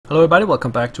Hello everybody,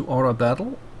 welcome back to Order of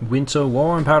Battle, Winter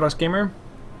War on Paradox Gamer.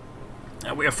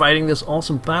 And we are fighting this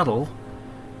awesome battle.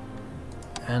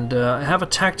 And I have a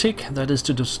tactic that is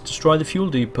to destroy the fuel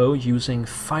depot using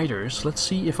fighters. Let's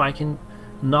see if I can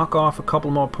knock off a couple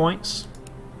more points.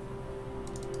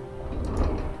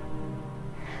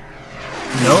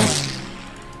 No?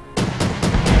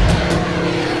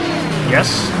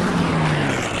 Yes?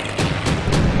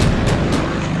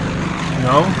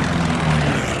 No?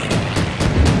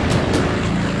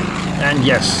 And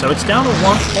yes, so it's down to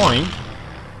 1 point.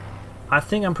 I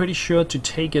think I'm pretty sure to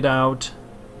take it out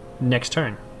next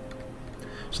turn.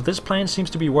 So this plan seems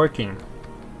to be working.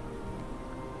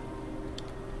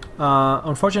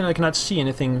 Unfortunately, I cannot see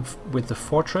anything with the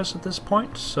fortress at this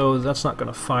point, so that's not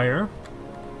gonna fire.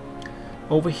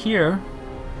 Over here...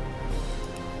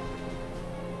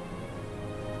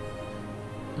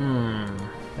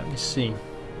 let me see.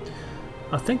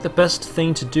 I think the best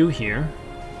thing to do here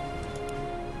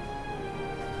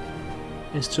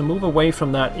is to move away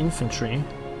from that infantry,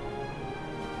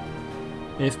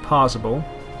 if possible.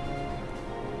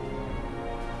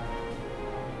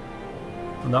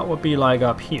 And that would be like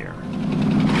up here. Take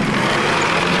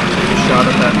a shot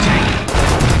at that tank.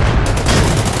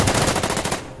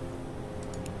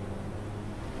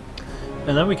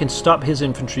 And then we can stop his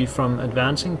infantry from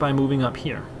advancing by moving up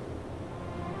here.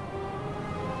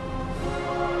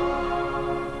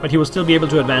 But he will still be able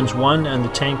to advance 1, and the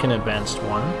tank can advance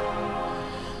 1.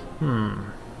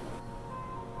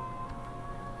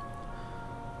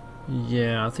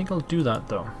 Yeah, I think I'll do that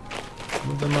though.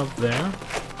 Move them up there.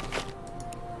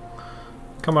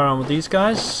 Come around with these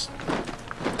guys.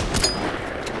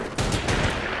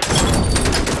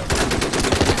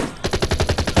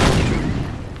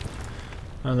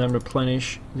 And then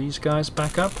replenish these guys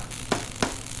back up.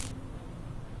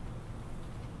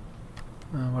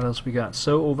 What else we got?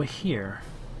 So over here.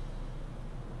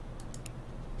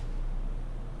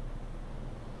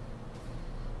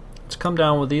 Come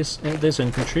down with this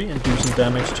infantry and do some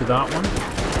damage to that one.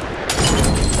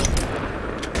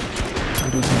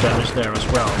 And do some damage there as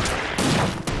well.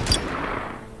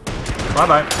 Bye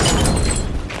bye.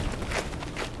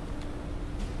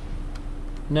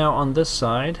 Now on this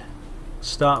side,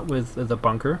 start with the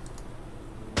bunker.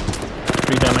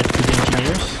 3 damage to the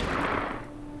engineers.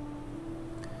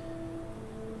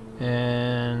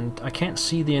 And I can't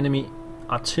see the enemy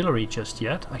artillery just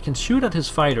yet. I can shoot at his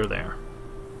fighter there.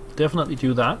 Definitely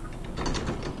do that.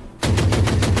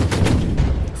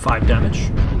 5 damage.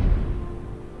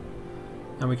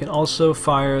 And we can also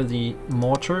fire the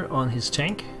mortar on his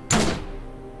tank.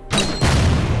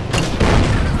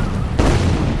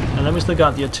 And then we still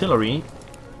got the artillery.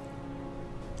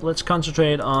 Let's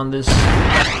concentrate on this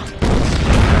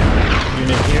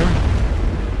unit here.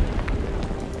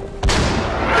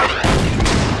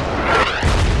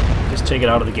 Just take it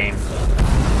out of the game.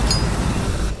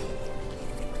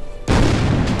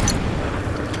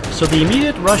 So the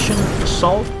immediate Russian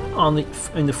assault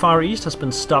in the Far East has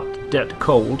been stopped dead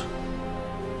cold.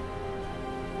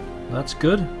 That's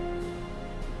good.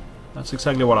 That's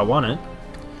exactly what I wanted.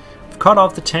 I've cut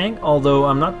off the tank, although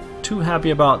I'm not too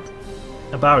happy about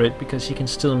it because he can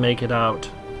still make it out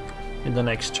in the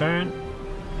next turn.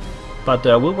 But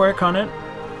we'll work on it.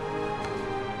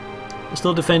 We're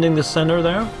still defending the center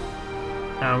there,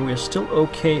 and we're still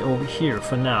okay over here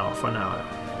for now.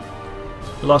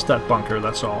 We lost that bunker,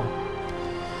 that's all.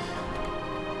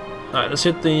 Alright, let's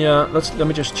hit the let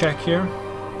me just check here.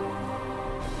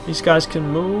 These guys can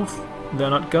move. They're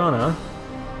not gonna.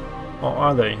 Or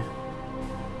are they?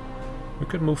 We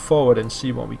could move forward and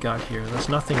see what we got here. There's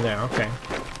nothing there, okay.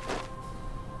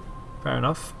 Fair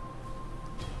enough.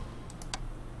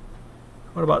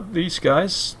 What about these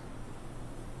guys?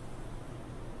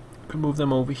 Could move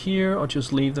them over here or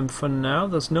just leave them for now.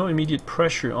 There's no immediate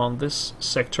pressure on this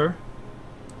sector.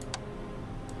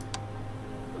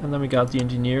 And then we got the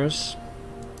engineers.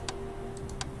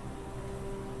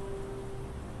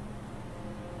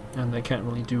 And they can't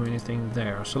really do anything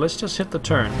there. So let's just hit the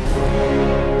turn.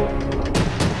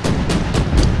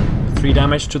 3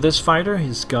 damage to this fighter.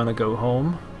 He's gonna go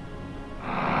home. The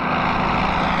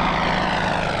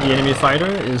enemy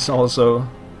fighter is also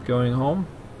going home.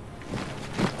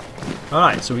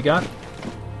 Alright, so we got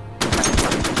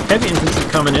heavy infantry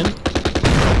coming in.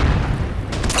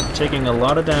 Taking a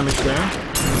lot of damage there.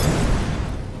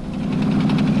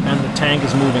 And the tank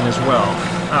is moving as well.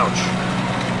 Ouch.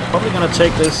 Probably gonna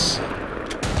take this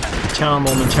town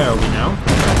momentarily now.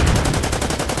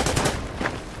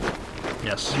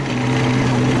 Yes.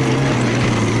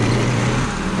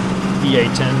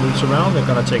 EA-10 moves around. They're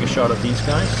gonna take a shot at these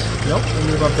guys. Nope, they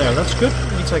move up there. That's good.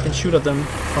 Means I can shoot at them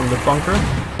from the bunker.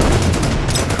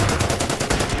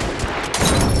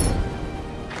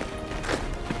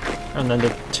 And then the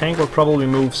tank will probably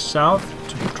move south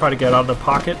to try to get out of the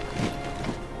pocket.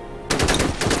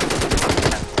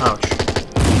 Ouch.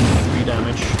 3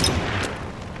 damage.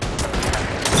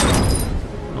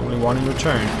 Only 1 in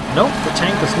return. Nope, the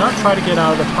tank does not try to get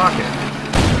out of the pocket.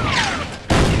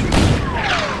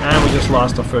 And we just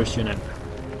lost our first unit.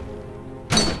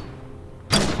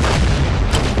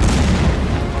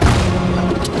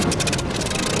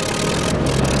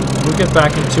 We'll get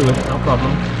back into it, no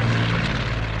problem.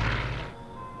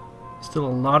 Still a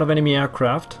lot of enemy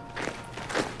aircraft.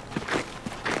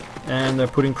 And they're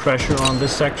putting pressure on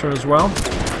this sector as well.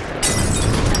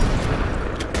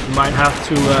 We might have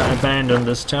to abandon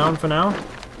this town for now.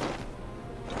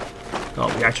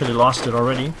 Oh, we actually lost it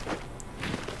already.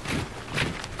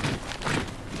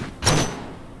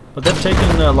 But they've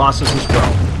taken losses as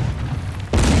well.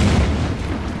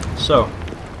 So,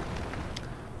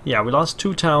 yeah, we lost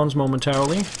 2 towns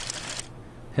momentarily.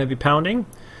 Heavy pounding.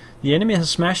 The enemy has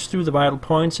smashed through the vital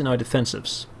points in our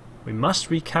defensives. We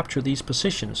must recapture these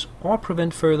positions or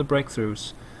prevent further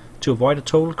breakthroughs to avoid a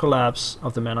total collapse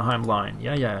of the Mannerheim line.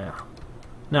 Yeah.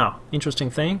 Now,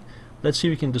 interesting thing. Let's see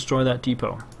if we can destroy that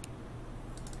depot.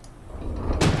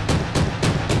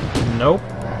 Nope.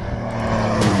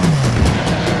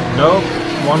 Nope.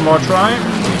 One more try.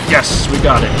 Yes, we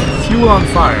got it. Fuel on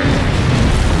fire.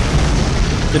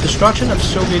 The destruction of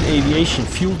Soviet aviation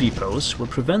fuel depots will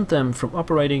prevent them from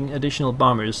operating additional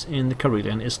bombers in the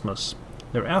Karelian Isthmus.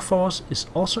 Their air force is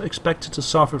also expected to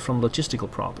suffer from logistical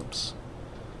problems.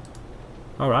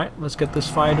 Alright, let's get this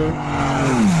fighter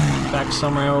back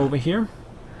somewhere over here.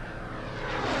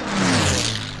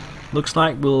 Looks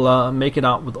like we'll make it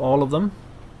out with all of them.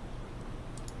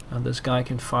 And this guy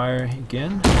can fire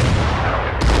again.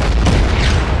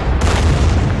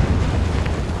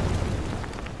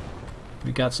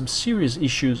 We got some serious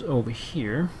issues over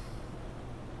here.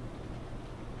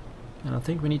 And I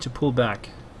think we need to pull back.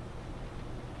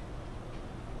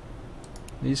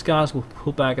 These guys will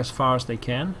pull back as far as they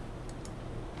can.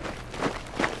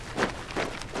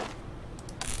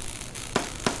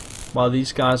 While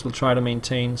these guys will try to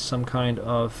maintain some kind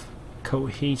of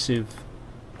cohesive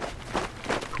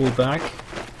pullback.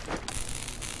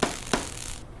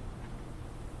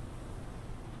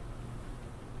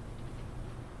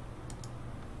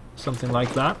 Something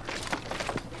like that.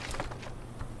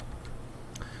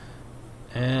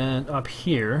 And up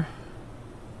here,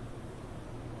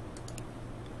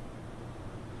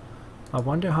 I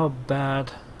wonder how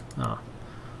bad. Oh.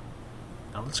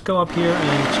 Now let's go up here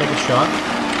and take a shot.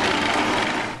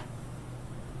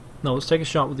 No, let's take a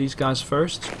shot with these guys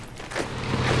first.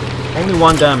 Only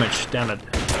 1 damage, damn it.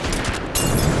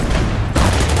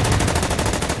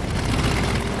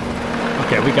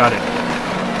 Okay, we got it.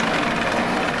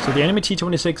 So the enemy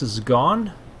T-26 is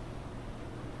gone.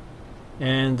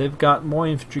 And they've got more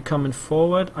infantry coming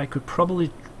forward. I could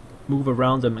probably move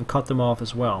around them and cut them off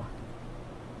as well.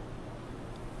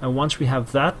 And once we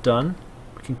have that done,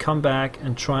 we can come back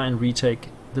and try and retake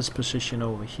this position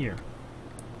over here.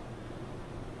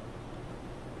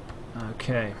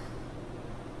 Okay.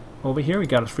 Over here we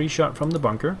got a free shot from the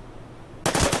bunker.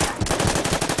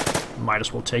 Might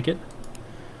as well take it.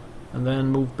 And then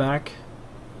move back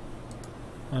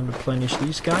and replenish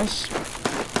these guys.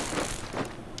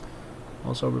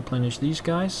 Also replenish these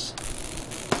guys.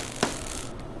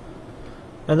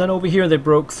 And then over here they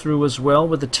broke through as well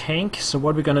with the tank. So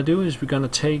what we're gonna do is we're gonna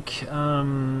take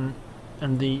and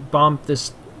bomb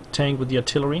this tank with the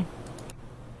artillery.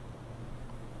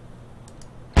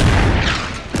 We're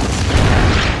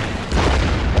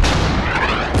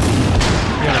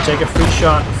gonna take a free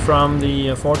shot from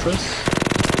the fortress.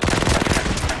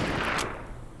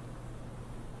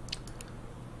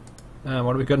 And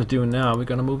what are we gonna do now? We're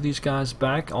gonna move these guys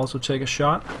back, also take a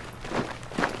shot.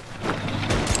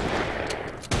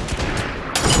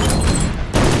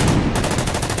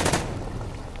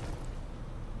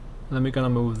 Then we're gonna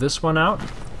move this one out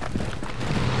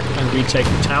and retake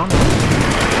the town.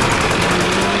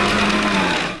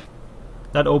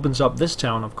 That opens up this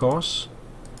town, of course,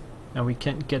 and we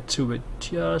can't get to it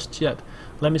just yet.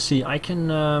 Let me see. I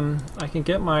can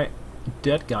get my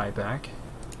dead guy back.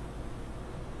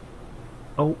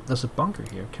 Oh, there's a bunker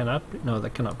here. Can that be? No,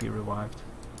 that cannot be revived.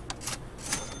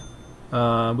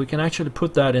 We can actually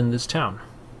put that in this town,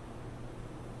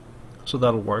 so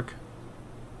that'll work.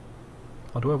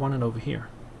 Or do I want it over here?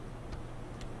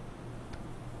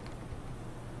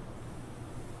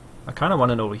 I kind of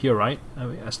want it over here, right?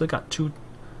 I still got two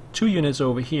units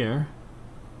over here.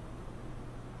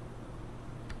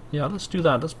 Yeah, let's do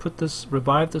that. Let's put this,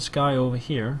 revive this guy over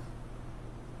here.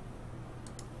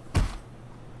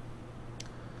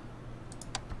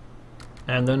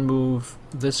 and then move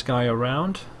this guy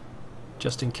around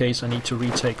just in case I need to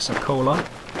retake Sakola,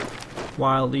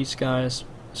 while these guys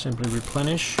simply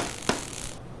replenish.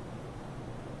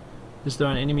 Is there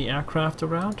an enemy aircraft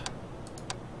around?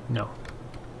 No.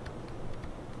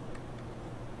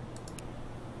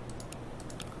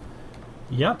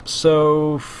 Yep,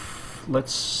 so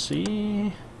let's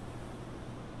see.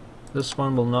 This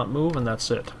one will not move, and that's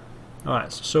it.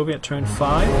 Alright, so Soviet turn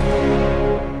 5.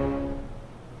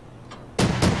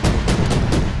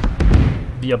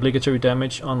 The obligatory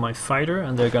damage on my fighter,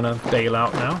 and they're gonna bail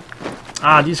out now.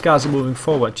 Ah, these guys are moving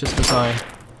forward just as I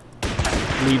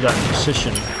leave that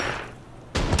position.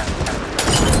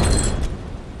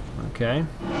 Okay.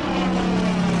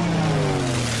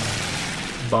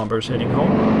 Bomber's heading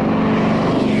home.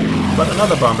 But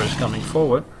another bomber is coming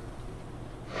forward.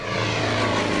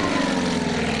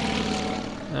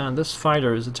 And this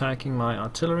fighter is attacking my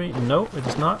artillery. No, it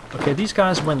is not. Okay, these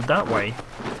guys went that way.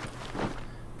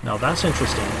 Now that's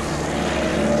interesting.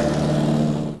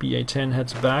 BA-10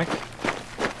 heads back.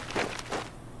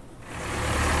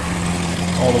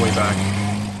 All the way back.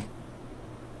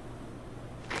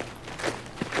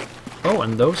 Oh,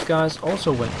 and those guys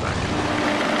also went back.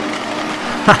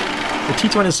 The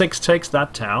T-26 takes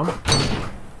that town.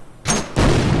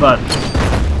 But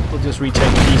we'll just retake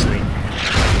it easily.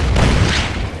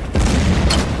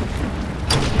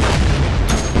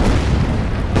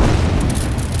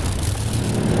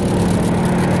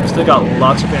 Still got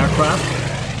lots of aircraft.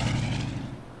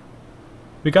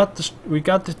 We got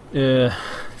the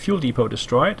fuel depot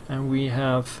destroyed, and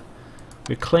we're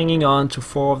clinging on to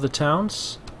 4 of the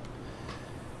towns.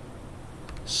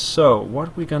 So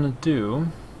what we're gonna do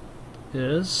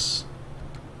is,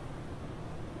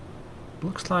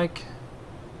 looks like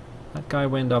that guy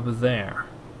went up there.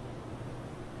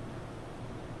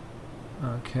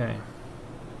 Okay.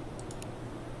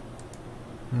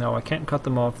 No, I can't cut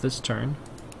them off this turn.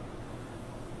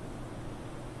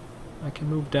 I can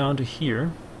move down to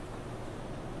here.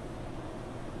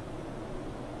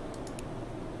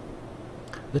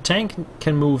 The tank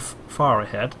can move far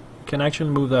ahead. You can actually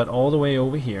move that all the way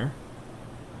over here.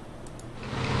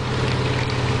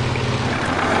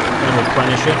 And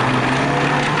replenish it.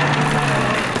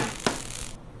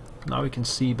 Now we can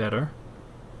see better.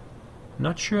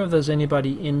 Not sure if there's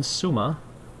anybody in Suma.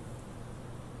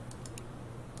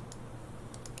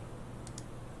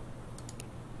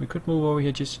 We could move over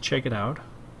here just to check it out.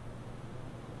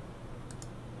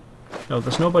 No,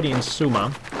 there's nobody in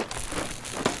Suma.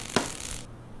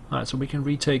 Alright, so we can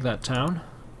retake that town.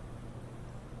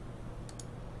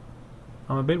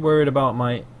 I'm a bit worried about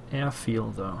my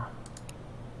airfield though.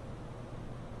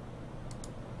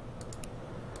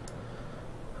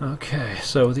 Okay,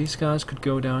 so these guys could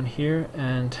go down here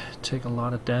and take a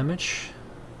lot of damage.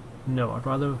 No, I'd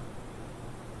rather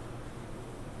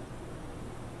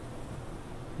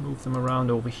move them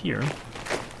around over here.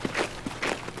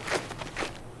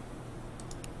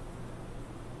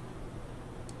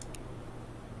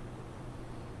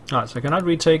 Alright, so I cannot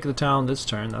retake the town this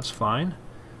turn, that's fine.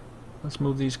 Let's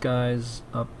move these guys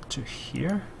up to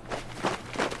here.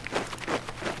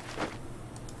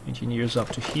 Engineers up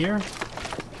to here.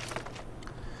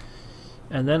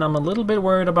 And then I'm a little bit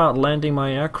worried about landing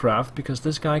my aircraft, because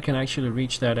this guy can actually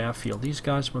reach that airfield. These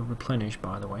guys will replenish,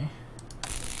 by the way.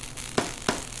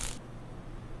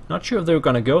 Not sure if they're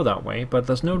gonna go that way, but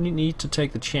there's no need to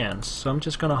take the chance. So I'm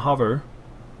just gonna hover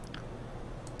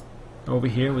over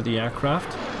here with the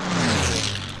aircraft.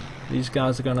 These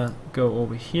guys are gonna go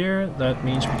over here. That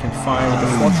means we can fire with the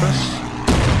fortress.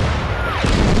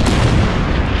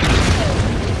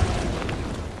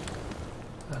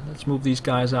 And let's move these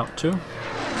guys out too.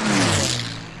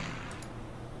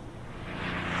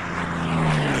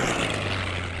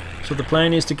 So the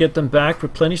plan is to get them back,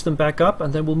 replenish them back up,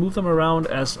 and then we'll move them around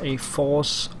as a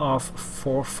force of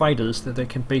 4 fighters that they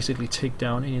can basically take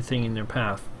down anything in their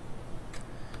path.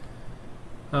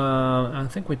 I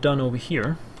think we're done over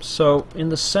here. So in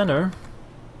the center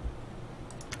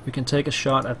we can take a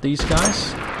shot at these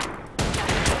guys,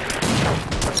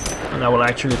 and that will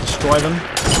actually destroy them.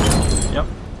 Yep.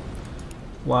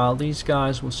 While these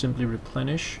guys will simply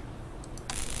replenish.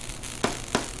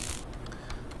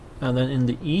 And then in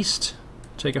the east,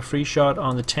 take a free shot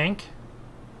on the tank.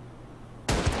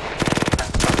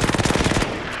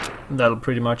 And that'll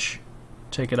pretty much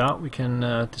take it out. We can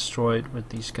destroy it with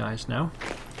these guys now.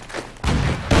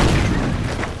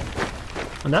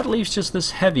 And that leaves just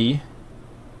this heavy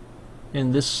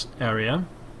in this area.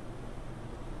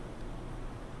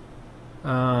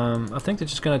 I think they're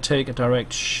just going to take a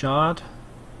direct shot.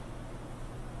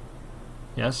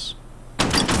 Yes.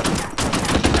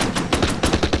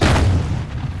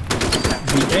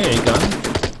 the AA gun.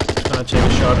 It's gonna take a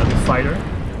shot at the fighter.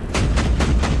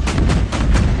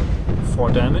 4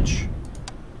 damage.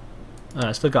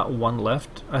 I still got 1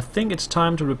 left. I think it's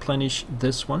time to replenish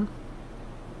this one.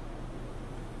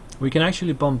 We can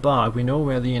actually bombard. We know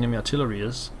where the enemy artillery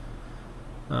is.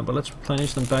 But let's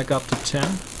replenish them back up to 10.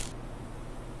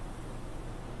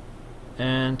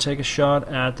 And take a shot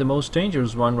at the most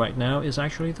dangerous one right now is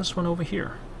actually this one over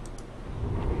here.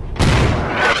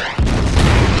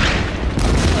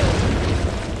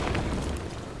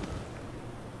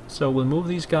 So we'll move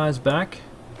these guys back,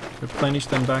 replenish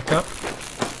them back up,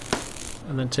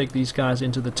 and then take these guys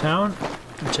into the town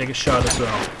and take a shot as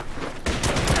well.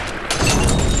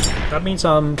 That means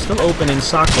I'm still open in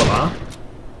Sakvala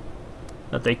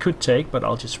that they could take, but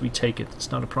I'll just retake it.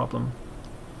 It's not a problem.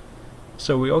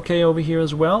 So we're okay over here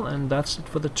as well, and that's it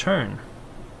for the turn.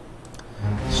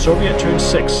 Soviet turn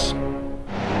 6.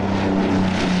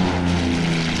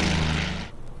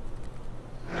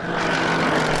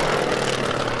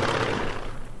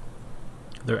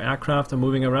 Their aircraft are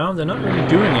moving around. They're not really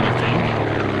doing anything.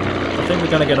 I think we're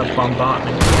gonna get a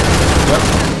bombardment. Yep.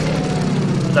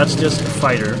 That's just a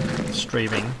fighter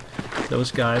strafing.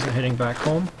 Those guys are heading back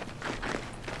home.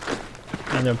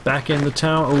 And they're back in the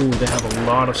town. Oh, they have a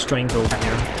lot of strength over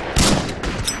here.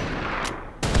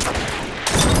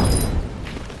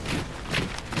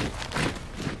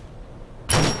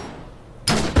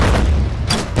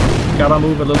 Gotta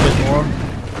move a little bit more.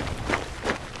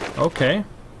 Okay.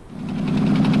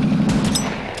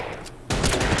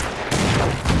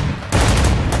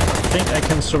 I think I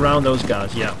can surround those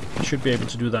guys. Yeah, I should be able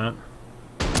to do that.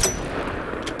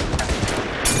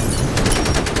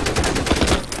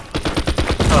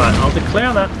 Alright, I'll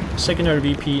declare that secondary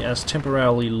VP as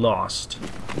temporarily lost.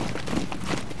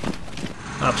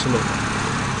 Absolutely.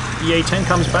 EA-10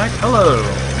 comes back. Hello,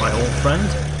 my old friend.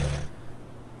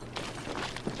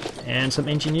 And some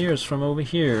engineers from over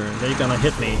here. They're gonna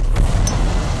hit me.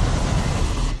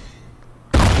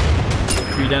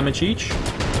 3 damage each.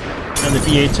 And the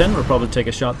VA-10 will probably take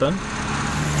a shot then.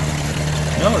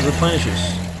 No, it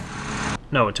replenishes.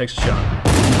 No, it takes a shot.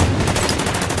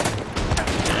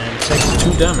 And it takes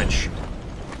 2 damage.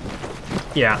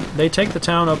 Yeah, they take the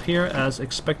town up here as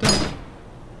expected.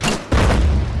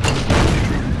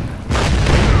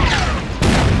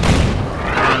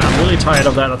 And I'm really tired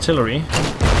of that artillery.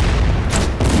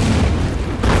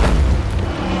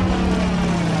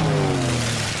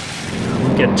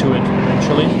 We'll get to it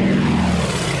eventually.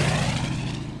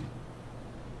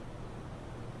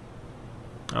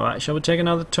 Alright, shall we take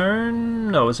another turn?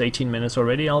 No, it's 18 minutes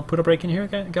already. I'll put a break in here,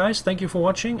 guys. Thank you for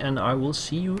watching, and I will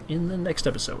see you in the next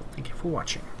episode. Thank you for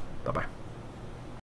watching. Bye-bye.